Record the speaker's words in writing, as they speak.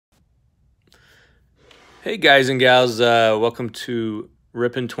Hey guys and gals, welcome to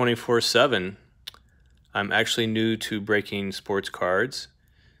Rippin' 24/7. I'm actually new to breaking sports cards,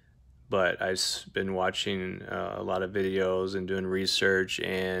 but I've been watching a lot of videos and doing research,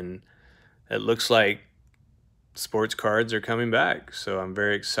 and it looks like sports cards are coming back. So I'm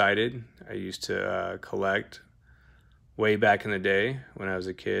very excited. I used to collect way back in the day when I was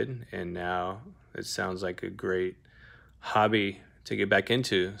a kid, and now it sounds like a great hobby to get back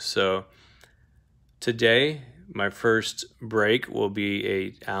into. So today, my first break will be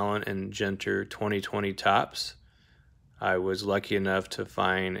a Allen and Ginter 2020 Topps. I was lucky enough to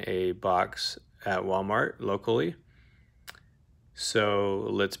find a box at Walmart locally. So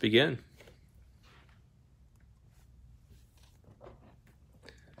let's begin.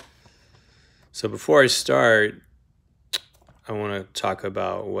 So before I start, I want to talk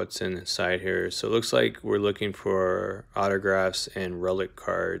about what's inside here. So it looks like we're looking for autographs and relic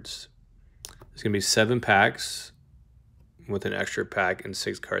cards. There's going to be 7 packs with an extra pack and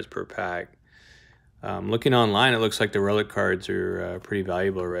 6 cards per pack. Looking online, it looks like the relic cards are pretty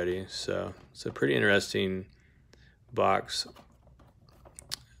valuable already. So it's a pretty interesting box.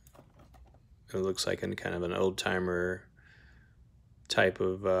 It looks like kind of an old-timer type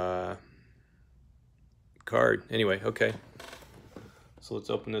of card. Anyway, okay. So let's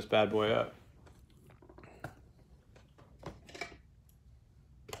open this bad boy up.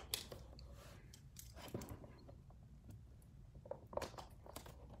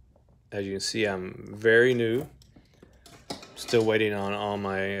 As you can see, I'm very new. Still waiting on all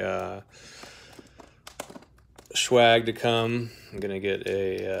my swag to come. I'm gonna get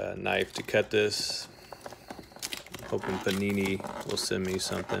a knife to cut this. Hoping Panini will send me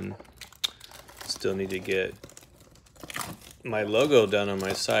something. Still need to get my logo done on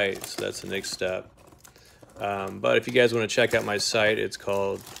my site, so that's the next step. But if you guys want to check out my site, it's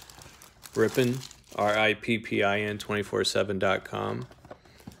called Rippin, RIPPIN 247.com.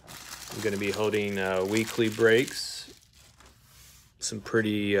 I'm going to be holding weekly breaks, some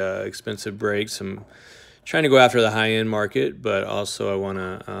pretty expensive breaks. I'm trying to go after the high-end market, but also I want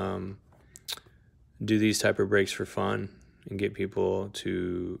to do these type of breaks for fun and get people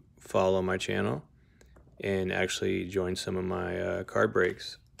to follow my channel and actually join some of my card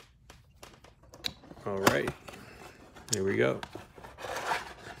breaks. All right, here we go.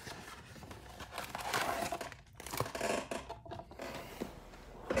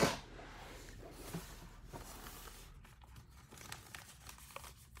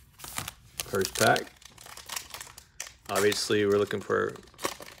 First pack. Obviously, we're looking for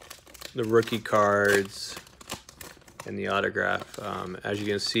the rookie cards and the autograph. As you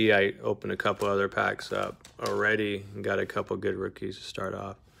can see, I opened a couple other packs up already and got a couple good rookies to start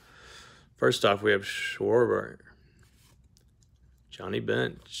off. First off, we have Schwarber, Johnny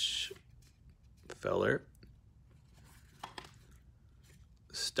Bench, Feller,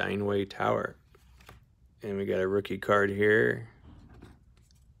 Steinway Tower, and we got a rookie card here,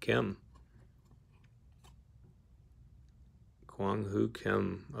 Kim. Kwang-Hoo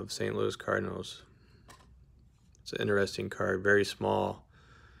Kim of St. Louis Cardinals. It's an interesting card, very small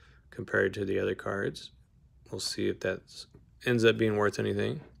compared to the other cards. We'll see if that ends up being worth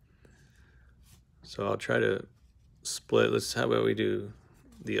anything. So I'll try to split. How about we do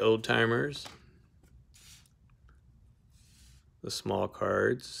the old timers, the small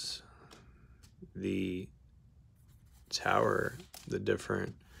cards, the tower, the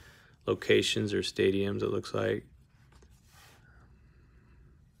different locations or stadiums, it looks like,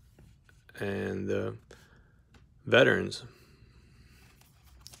 and the veterans.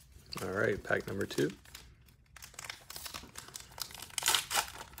 All right, pack number 2.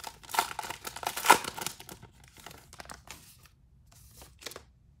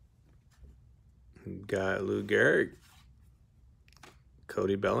 Got Lou Gehrig,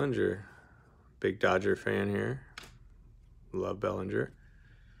 Cody Bellinger, big Dodger fan here. Love Bellinger.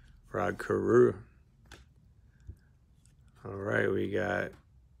 Rod Carew. All right, we got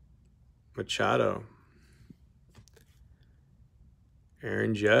Machado,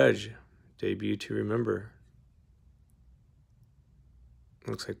 Aaron Judge, debut to remember.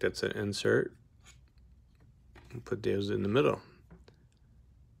 Looks like that's an insert. We'll put those in the middle.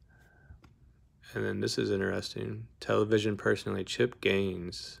 And then this is interesting. Television personally, Chip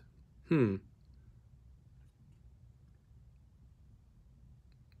Gaines. Alrighty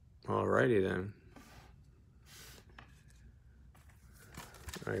then.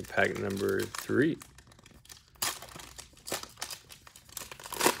 All right, pack number 3.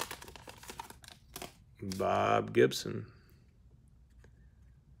 Bob Gibson.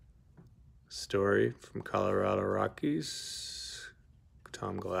 Story from Colorado Rockies.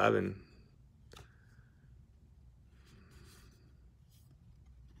 Tom Glavine.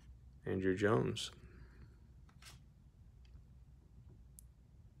 Andrew Jones.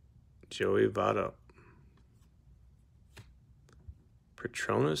 Joey Votto.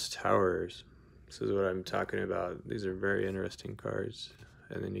 Petronas Towers. This is what I'm talking about. These are very interesting cards.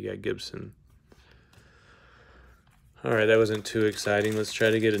 And then you got Gibson. All right, that wasn't too exciting. Let's try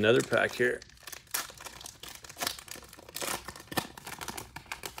to get another pack here.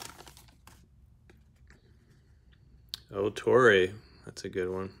 Oh, Torre. That's a good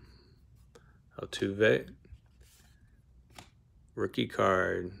one. Altuve. Rookie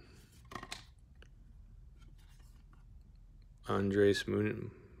card. Andres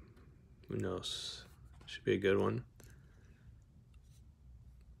Munoz. Should be a good one.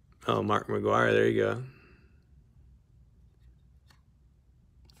 Oh, Mark McGuire. There you go.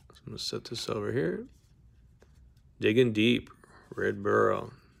 So I'm going to set this over here. Digging deep. Red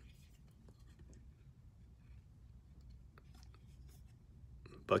Burrow.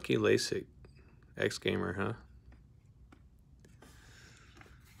 Bucky Lasik. X-Gamer, huh?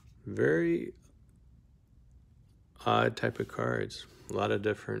 Very odd type of cards. A lot of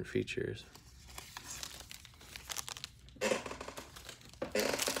different features.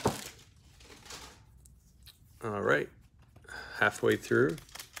 All right, halfway through.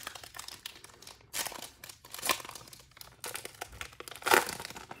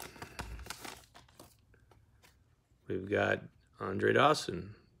 We've got Andre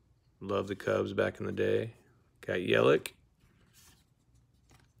Dawson. Love the Cubs back in the day. Got Yelich.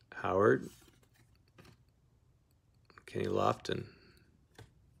 Howard. Kenny Lofton.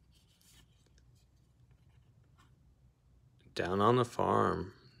 Down on the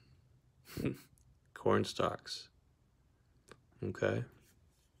Farm. Corn stalks. Okay.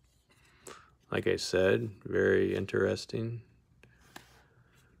 Like I said, very interesting.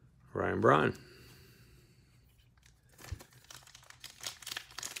 Ryan Braun.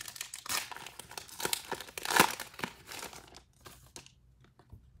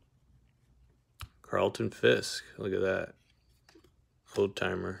 Carlton Fisk. Look at that. Old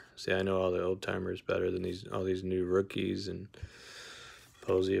timer. See, I know all the old timers better than all these new rookies. And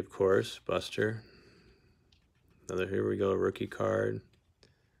Posey, of course. Buster. Another, here we go, a rookie card.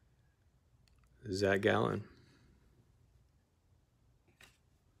 Zach Gallen.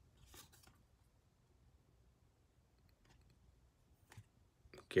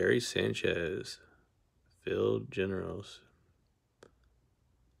 Gary Sanchez. Phil Generals.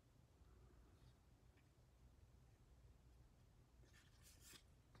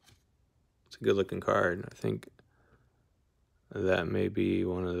 It's a good looking card. I think that may be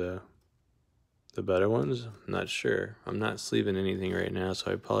one of the better ones. I'm not sure. I'm not sleeving anything right now, so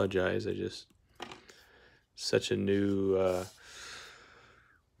I apologize. Such a new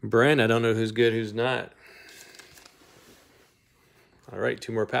brand. I don't know who's good, who's not. All right,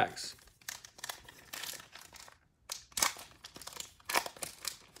 2 more packs.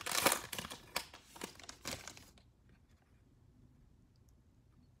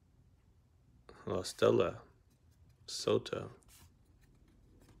 La Stella. Soto.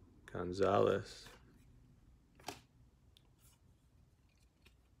 Gonzalez.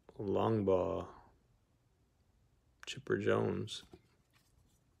 Long ball. Chipper Jones.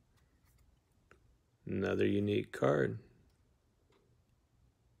 Another unique card.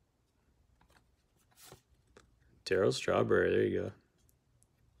 Darryl Strawberry, there you go.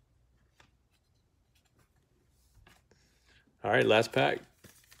 All right, last pack.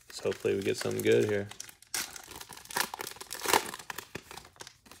 So hopefully we get something good here.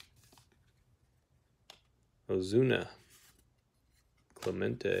 Ozuna.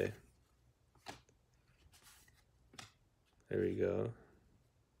 Clemente. There we go.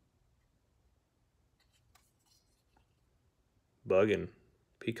 Buggin.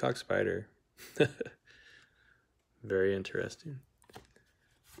 Peacock Spider. Very interesting.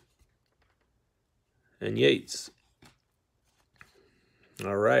 And Yates.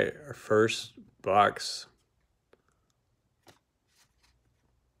 All right, our first box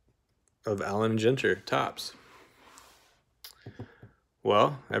of Allen and Ginter tops.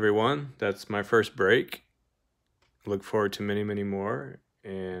 Well, everyone, that's my first break. Look forward to many, many more,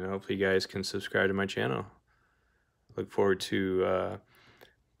 and hopefully you guys can subscribe to my channel. Look forward to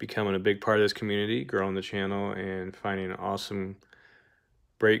becoming a big part of this community, growing the channel, and finding awesome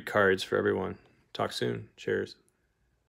break cards for everyone. Talk soon. Cheers.